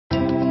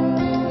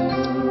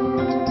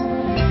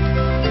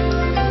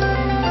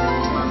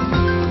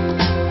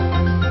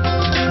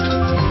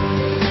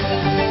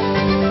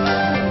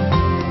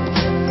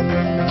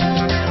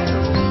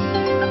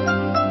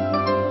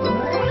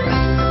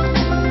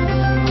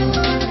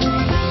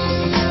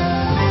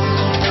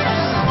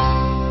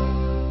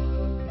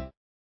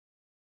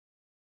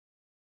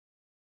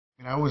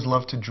always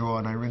loved to draw,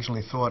 and I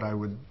originally thought I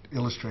would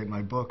illustrate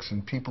my books,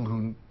 and people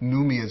who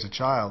knew me as a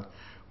child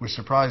were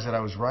surprised that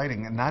I was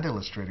writing and not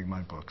illustrating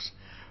my books.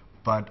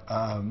 But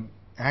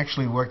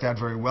actually worked out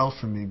very well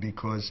for me,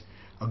 because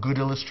a good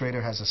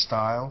illustrator has a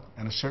style,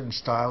 and a certain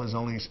style is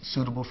only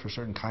suitable for a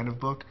certain kind of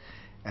book,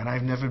 and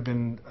I've never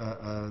been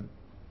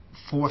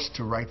forced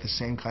to write the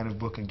same kind of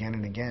book again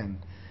and again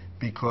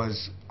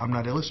because I'm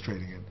not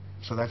illustrating it.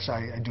 So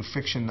I do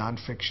fiction,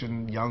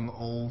 nonfiction, young,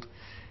 old,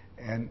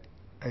 and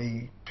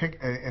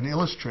an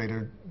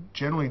illustrator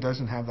generally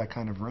doesn't have that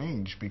kind of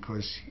range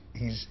because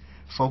he's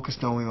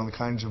focused only on the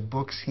kinds of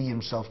books he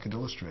himself could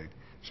illustrate.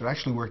 So it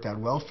actually worked out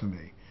well for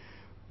me,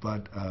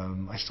 but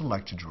I still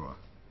like to draw.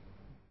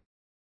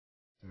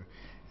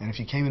 And if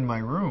you came in my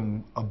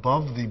room,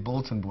 above the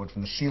bulletin board,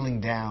 from the ceiling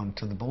down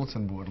to the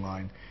bulletin board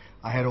line,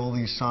 I had all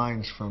these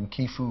signs from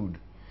Key Food.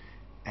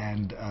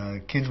 And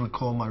kids would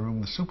call my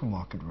room the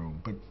supermarket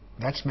room, but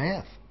that's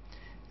math.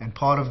 And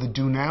part of the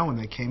do now when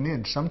they came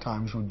in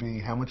sometimes would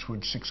be, how much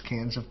would 6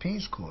 cans of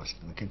peas cost?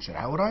 And the kid said,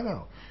 how would I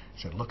know? I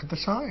said, look at the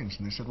signs.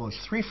 And they said, well,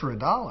 it's 3 for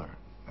 $1.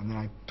 And then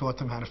I taught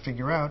them how to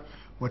figure out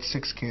what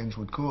 6 cans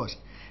would cost.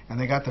 And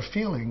they got the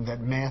feeling that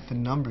math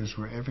and numbers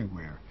were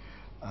everywhere.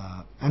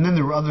 And then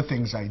there were other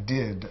things I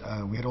did.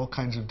 We had all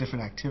kinds of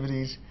different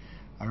activities.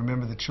 I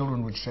remember the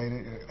children would say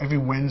that every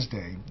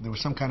Wednesday there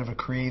was some kind of a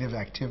creative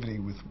activity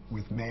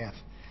with math,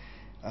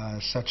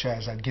 such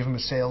as I'd give them a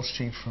sales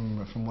sheet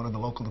from one of the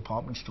local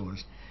department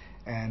stores,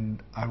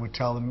 and I would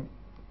tell them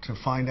to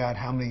find out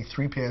how many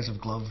 3 pairs of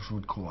gloves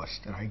would cost.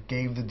 And I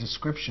gave the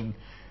description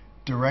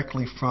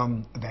directly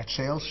from that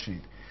sales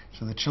sheet.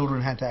 So the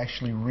children had to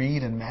actually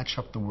read and match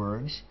up the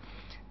words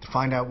to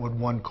find out what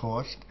 1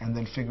 cost, and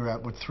then figure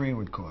out what 3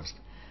 would cost.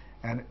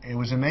 And it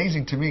was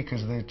amazing to me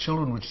because the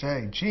children would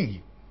say,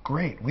 gee,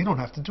 great, we don't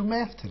have to do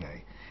math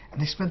today.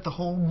 And they spent the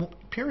whole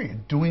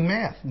period doing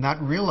math, not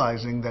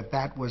realizing that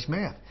that was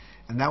math.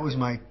 And that was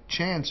my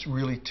chance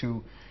really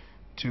to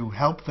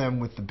help them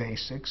with the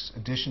basics: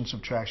 addition,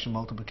 subtraction,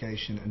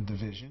 multiplication, and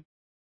division.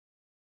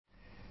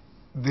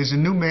 There's a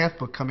new math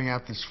book coming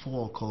out this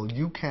fall called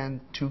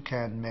You-Can,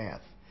 Toucan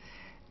Math.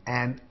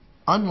 And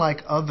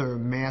unlike other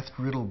math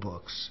riddle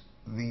books,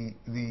 the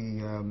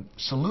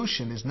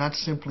solution is not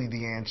simply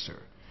the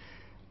answer.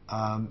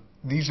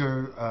 These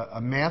are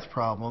math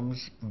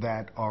problems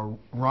that are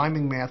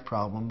rhyming math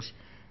problems,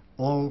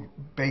 all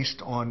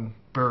based on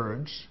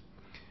birds.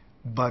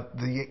 But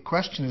the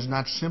question is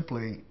not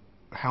simply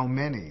how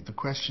many. The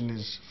question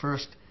is,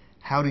 first,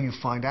 how do you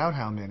find out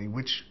how many?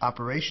 Which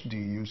operation do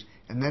you use?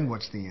 And then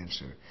what's the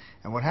answer?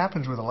 And what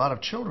happens with a lot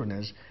of children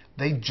is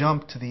they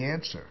jump to the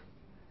answer.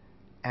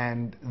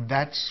 And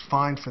that's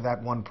fine for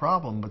that one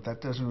problem, but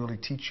that doesn't really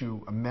teach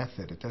you a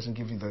method. It doesn't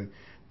give you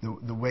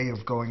the way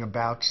of going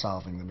about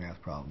solving the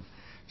math problem.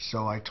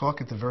 So I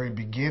talk at the very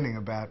beginning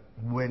about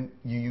when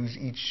you use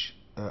each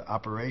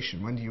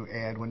operation. When do you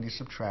add? When do you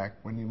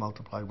subtract? When do you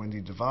multiply? When do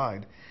you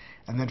divide?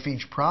 And then for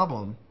each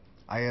problem,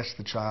 I ask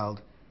the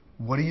child,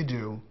 what do you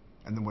do?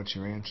 And then what's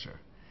your answer?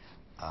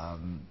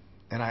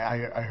 And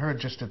I heard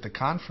just at the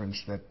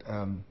conference that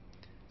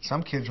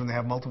some kids, when they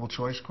have multiple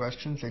choice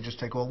questions, they just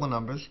take all the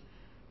numbers,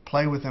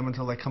 play with them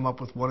until they come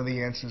up with what are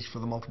the answers for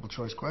the multiple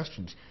choice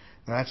questions.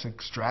 Now that's a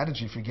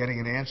strategy for getting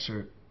an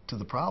answer to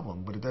the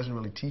problem, but it doesn't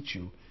really teach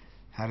you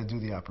how to do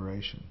the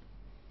operation.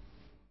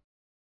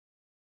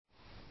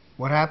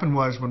 What happened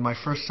was, when my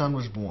first son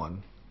was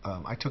born,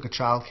 I took a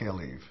child care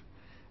leave.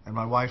 And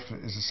my wife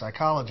is a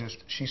psychologist.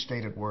 She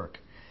stayed at work.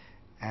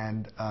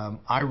 And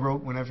I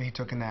wrote whenever he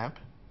took a nap.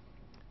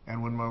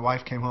 And when my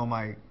wife came home,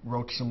 I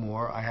wrote some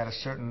more. I had a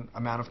certain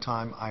amount of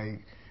time I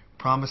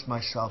promised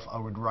myself I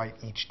would write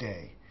each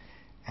day.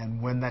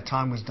 And when that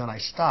time was done, I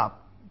stopped.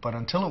 But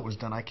until it was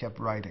done, I kept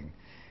writing.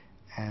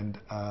 And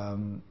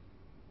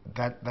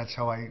that's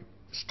how I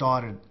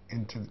started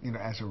into,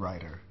 as a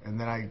writer. And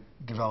then I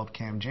developed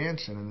Cam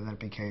Jansen, and then it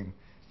became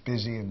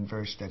busy and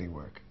very steady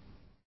work.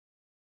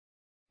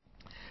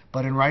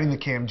 But in writing the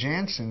Cam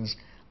Jansens,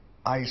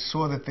 I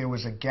saw that there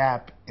was a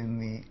gap in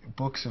the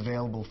books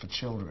available for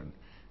children.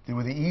 There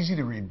were the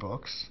easy-to-read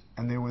books,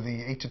 and there were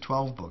the 8 to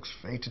 12 books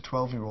for 8 to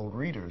 12-year-old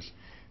readers.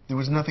 There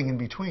was nothing in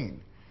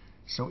between.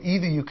 So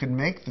either you could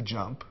make the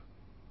jump,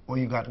 or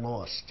you got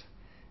lost.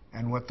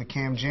 And what the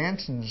Cam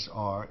Jansens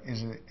are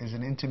is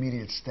an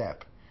intermediate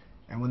step.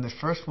 And when the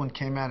first one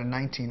came out in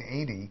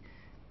 1980,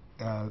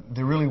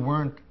 there really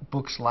weren't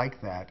books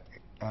like that.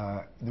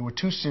 There were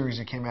 2 series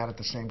that came out at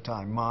the same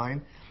time,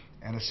 mine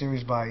and a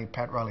series by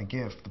Pat Riley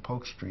Gift, the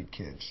Polk Street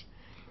Kids.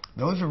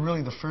 Those are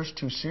really the first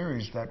 2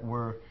 series that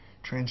were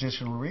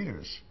transitional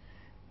readers.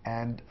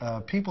 And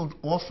people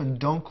often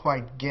don't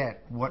quite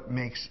get what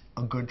makes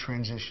a good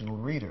transitional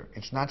reader.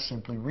 It's not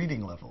simply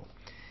reading level.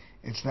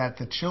 It's that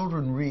the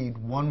children read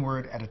 1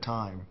 word at a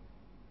time,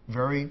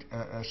 very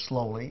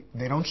slowly.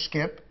 They don't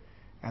skip,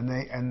 and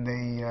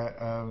they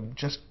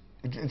just,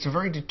 it's a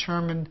very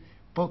determined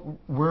book,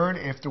 word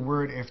after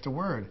word after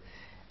word.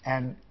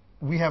 And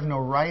we have no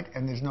right,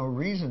 and there's no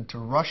reason to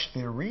rush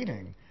their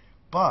reading.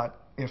 But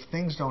if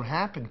things don't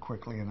happen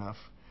quickly enough,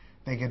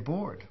 they get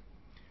bored.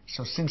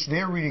 So since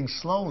they're reading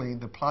slowly,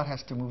 the plot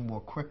has to move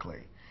more quickly.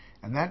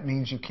 And that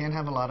means you can't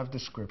have a lot of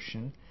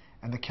description,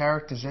 and the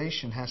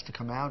characterization has to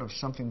come out of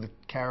something the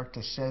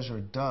character says or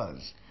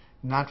does,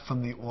 not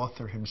from the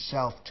author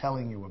himself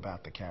telling you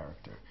about the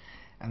character.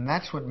 And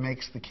that's what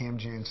makes the Cam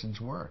Jansens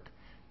work,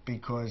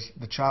 because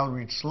the child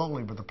reads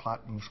slowly, but the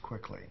plot moves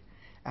quickly.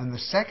 And the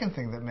second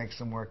thing that makes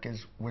them work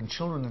is when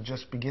children are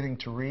just beginning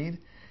to read,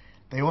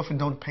 they often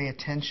don't pay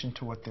attention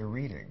to what they're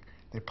reading.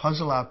 They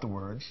puzzle out the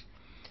words,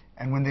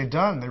 and when they're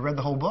done, they read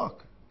the whole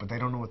book, but they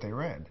don't know what they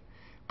read.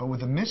 But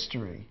with a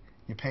mystery,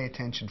 you pay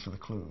attention for the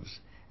clues.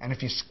 And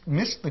if you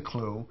miss the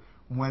clue,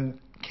 when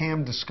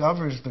Cam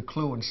discovers the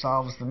clue and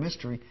solves the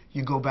mystery,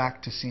 you go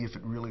back to see if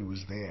it really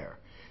was there.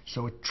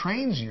 So it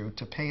trains you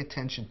to pay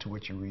attention to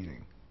what you're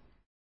reading.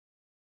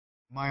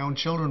 My own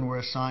children were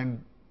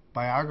assigned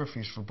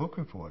biographies for book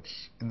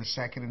reports in the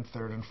 2nd and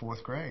 3rd and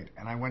 4th grade.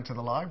 And I went to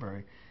the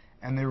library,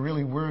 and there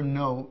really were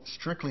no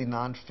strictly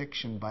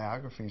nonfiction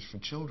biographies for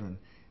children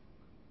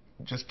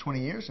just 20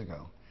 years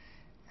ago.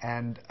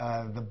 And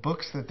the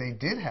books that they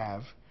did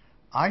have,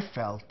 I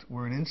felt,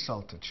 were an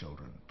insult to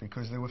children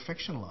because they were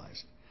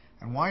fictionalized.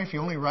 And why, if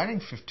you're only writing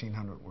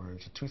 1,500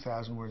 words or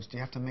 2,000 words, do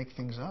you have to make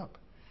things up?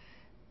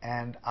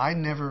 And I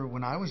never,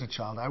 when I was a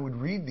child, I would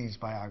read these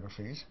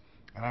biographies,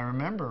 and I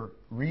remember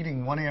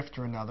reading one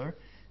after another,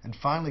 and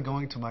finally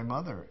going to my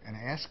mother and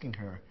asking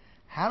her,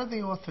 how did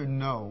the author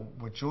know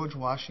what George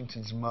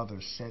Washington's mother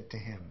said to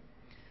him?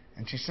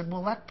 And she said,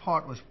 well, that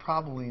part was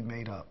probably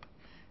made up.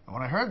 And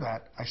when I heard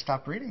that, I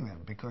stopped reading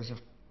them, because if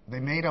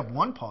they made up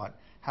one part,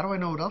 how do I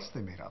know what else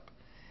they made up?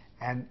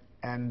 And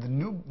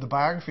the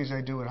biographies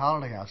I do at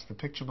Holiday House, the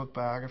picture book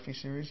biography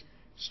series,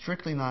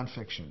 strictly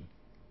nonfiction.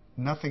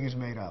 Nothing is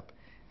made up.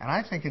 And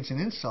I think it's an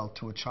insult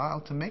to a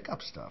child to make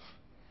up stuff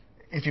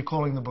if you're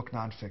calling the book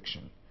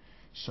nonfiction.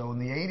 So in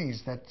the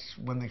 80s, that's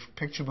when the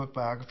picture book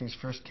biographies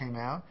first came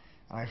out,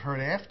 and I've heard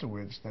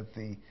afterwards that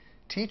the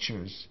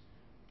teachers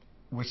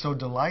were so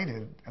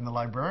delighted, and the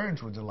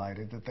librarians were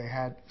delighted, that they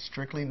had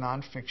strictly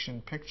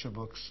nonfiction picture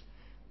books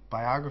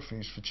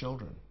biographies for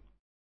children.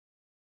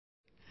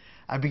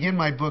 I begin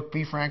my book,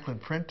 B. Franklin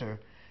Printer,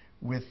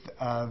 with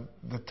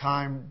the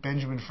time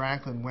Benjamin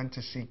Franklin went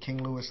to see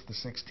King Louis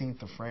XVI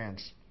of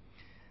France.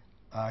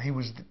 He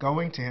was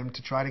going to him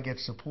to try to get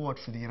support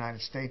for the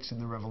United States in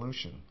the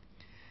Revolution.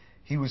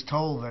 He was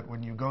told that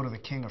when you go to the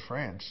King of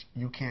France,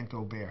 you can't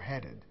go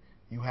bareheaded.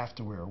 You have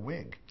to wear a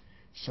wig.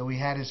 So he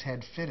had his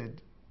head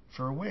fitted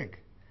for a wig.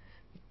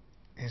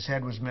 His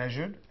head was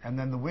measured, and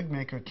then the wig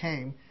maker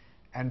came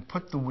and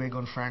put the wig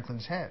on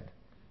Franklin's head.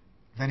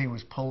 Then he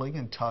was pulling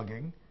and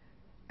tugging,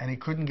 and he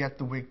couldn't get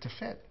the wig to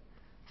fit.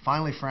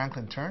 Finally,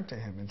 Franklin turned to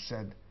him and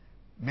said,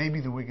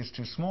 maybe the wig is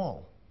too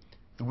small.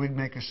 The wig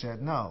maker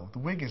said, no, the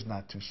wig is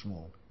not too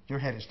small. Your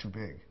head is too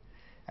big.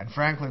 And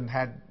Franklin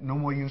had no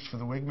more use for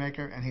the wig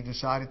maker, and he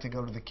decided to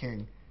go to the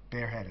king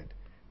bareheaded.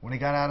 When he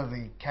got out of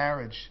the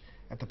carriage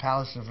at the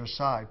Palace of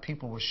Versailles,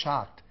 people were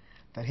shocked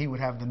that he would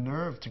have the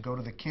nerve to go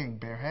to the king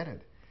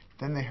bareheaded.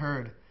 Then they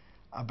heard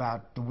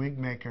about the wig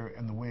maker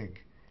and the wig,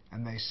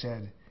 and they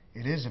said,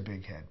 it is a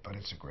big head, but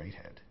it's a great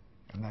head.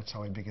 And that's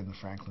how I begin the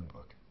Franklin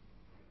book.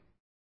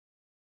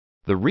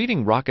 The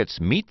Reading Rockets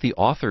Meet the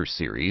Author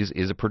series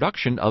is a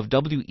production of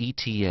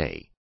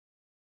WETA.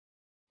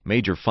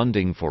 Major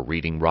funding for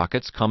Reading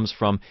Rockets comes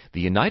from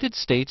the United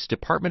States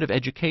Department of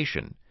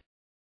Education,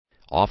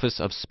 Office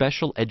of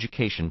Special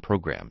Education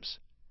Programs.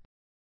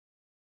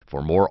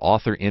 For more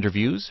author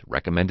interviews,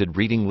 recommended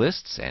reading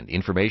lists, and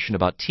information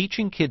about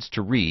teaching kids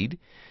to read,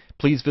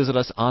 please visit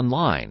us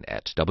online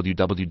at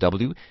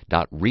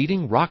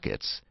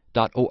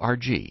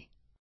www.readingrockets.org.